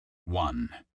1.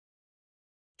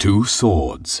 Two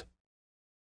Swords.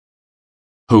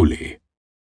 Holy.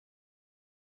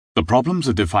 The problems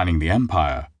of defining the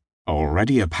empire are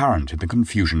already apparent in the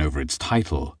confusion over its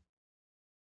title.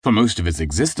 For most of its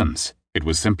existence, it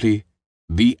was simply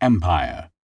the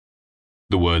Empire.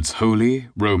 The words Holy,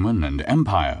 Roman, and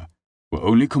Empire were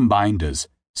only combined as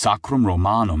Sacrum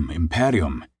Romanum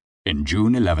Imperium in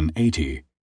June 1180,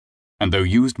 and though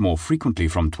used more frequently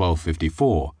from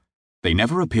 1254, they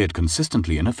never appeared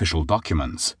consistently in official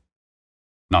documents.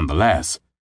 Nonetheless,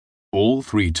 all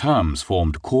three terms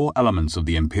formed core elements of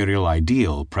the imperial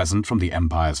ideal present from the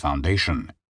empire's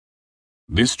foundation.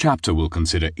 This chapter will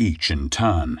consider each in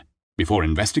turn, before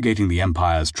investigating the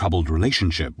empire's troubled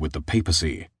relationship with the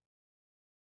papacy.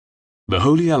 The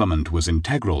holy element was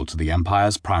integral to the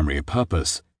empire's primary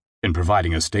purpose in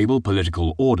providing a stable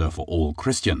political order for all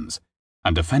Christians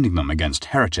and defending them against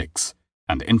heretics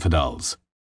and infidels.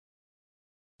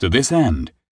 To this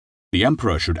end, the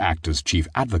emperor should act as chief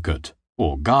advocate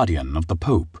or guardian of the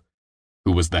Pope,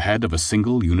 who was the head of a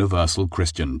single universal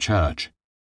Christian church.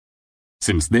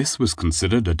 Since this was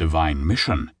considered a divine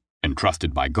mission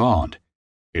entrusted by God,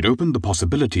 it opened the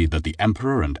possibility that the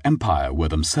emperor and empire were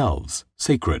themselves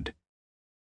sacred.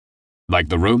 Like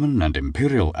the Roman and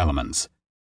imperial elements,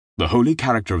 the holy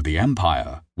character of the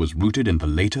empire was rooted in the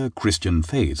later Christian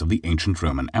phase of the ancient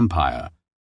Roman Empire,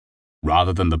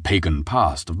 rather than the pagan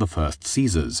past of the first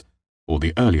Caesars or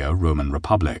the earlier Roman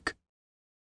Republic.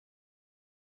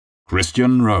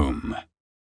 Christian Rome.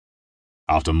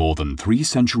 After more than 3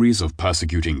 centuries of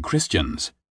persecuting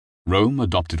Christians, Rome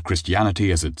adopted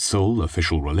Christianity as its sole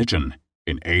official religion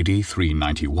in AD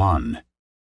 391.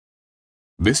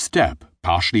 This step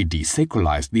partially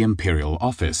desacralized the imperial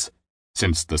office,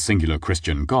 since the singular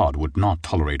Christian god would not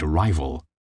tolerate a rival.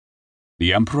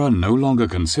 The emperor no longer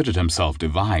considered himself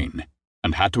divine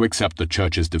and had to accept the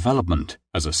church's development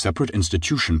as a separate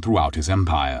institution throughout his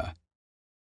empire.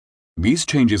 These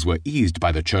changes were eased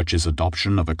by the church's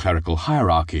adoption of a clerical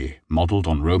hierarchy modeled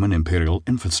on Roman imperial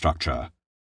infrastructure.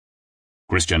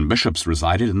 Christian bishops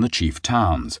resided in the chief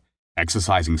towns,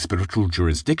 exercising spiritual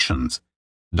jurisdictions,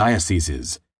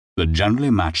 dioceses, that generally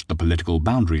matched the political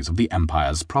boundaries of the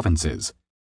empire's provinces.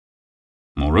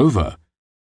 Moreover,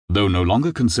 though no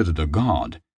longer considered a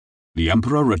god, the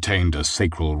emperor retained a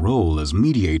sacral role as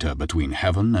mediator between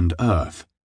heaven and earth.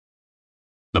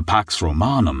 The Pax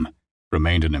Romanum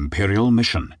remained an imperial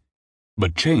mission,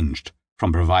 but changed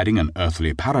from providing an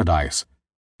earthly paradise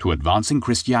to advancing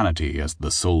Christianity as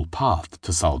the sole path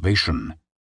to salvation.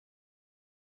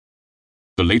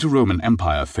 The later Roman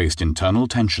Empire faced internal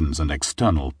tensions and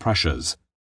external pressures.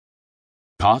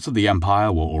 Parts of the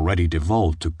empire were already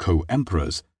devolved to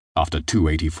co-emperors after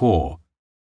 284,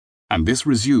 and this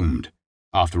resumed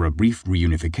after a brief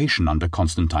reunification under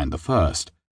Constantine I,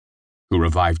 who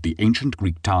revived the ancient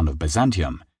Greek town of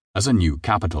Byzantium as a new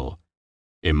capital,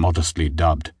 immodestly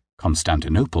dubbed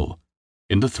Constantinople,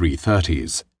 in the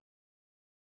 330s.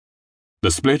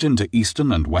 The split into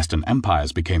Eastern and Western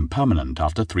empires became permanent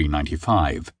after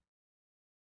 395.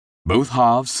 Both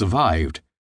halves survived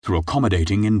through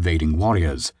accommodating invading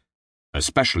warriors,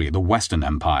 especially the Western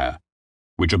Empire,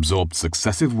 which absorbed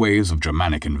successive waves of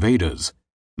Germanic invaders,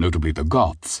 notably the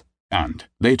Goths and,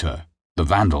 later, the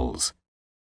Vandals.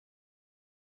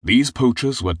 These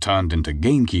poachers were turned into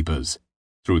gamekeepers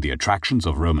through the attractions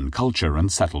of Roman culture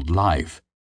and settled life.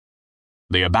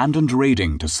 They abandoned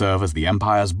raiding to serve as the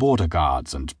empire's border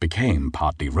guards and became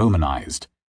partly Romanized,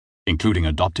 including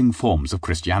adopting forms of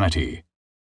Christianity.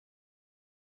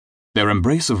 Their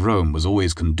embrace of Rome was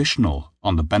always conditional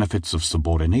on the benefits of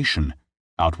subordination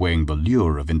outweighing the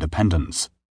lure of independence.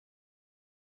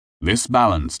 This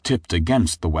balance tipped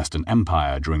against the Western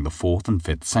Empire during the 4th and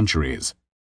 5th centuries.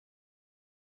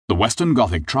 The Western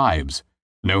Gothic tribes,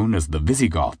 known as the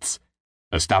Visigoths,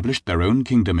 established their own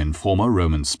kingdom in former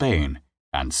Roman Spain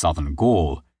and southern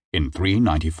Gaul in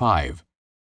 395,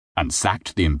 and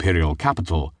sacked the imperial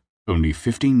capital only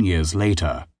 15 years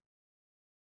later.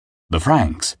 The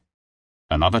Franks,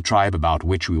 another tribe about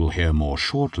which we will hear more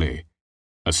shortly,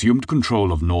 assumed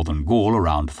control of northern Gaul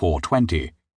around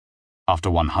 420,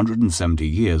 after 170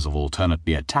 years of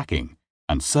alternately attacking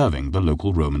and serving the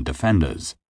local Roman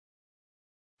defenders.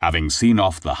 Having seen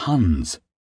off the Huns,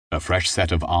 a fresh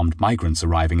set of armed migrants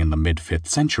arriving in the mid-5th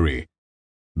century,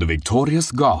 the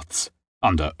victorious Goths,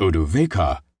 under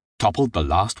Odovacar, toppled the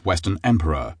last Western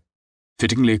emperor,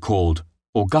 fittingly called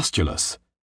Augustulus,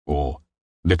 or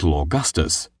Little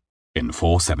Augustus, in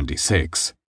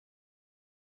 476.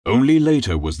 Only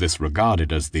later was this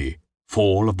regarded as the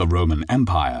fall of the Roman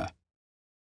Empire.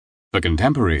 For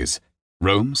contemporaries,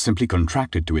 Rome simply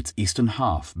contracted to its eastern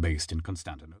half based in Constantinople.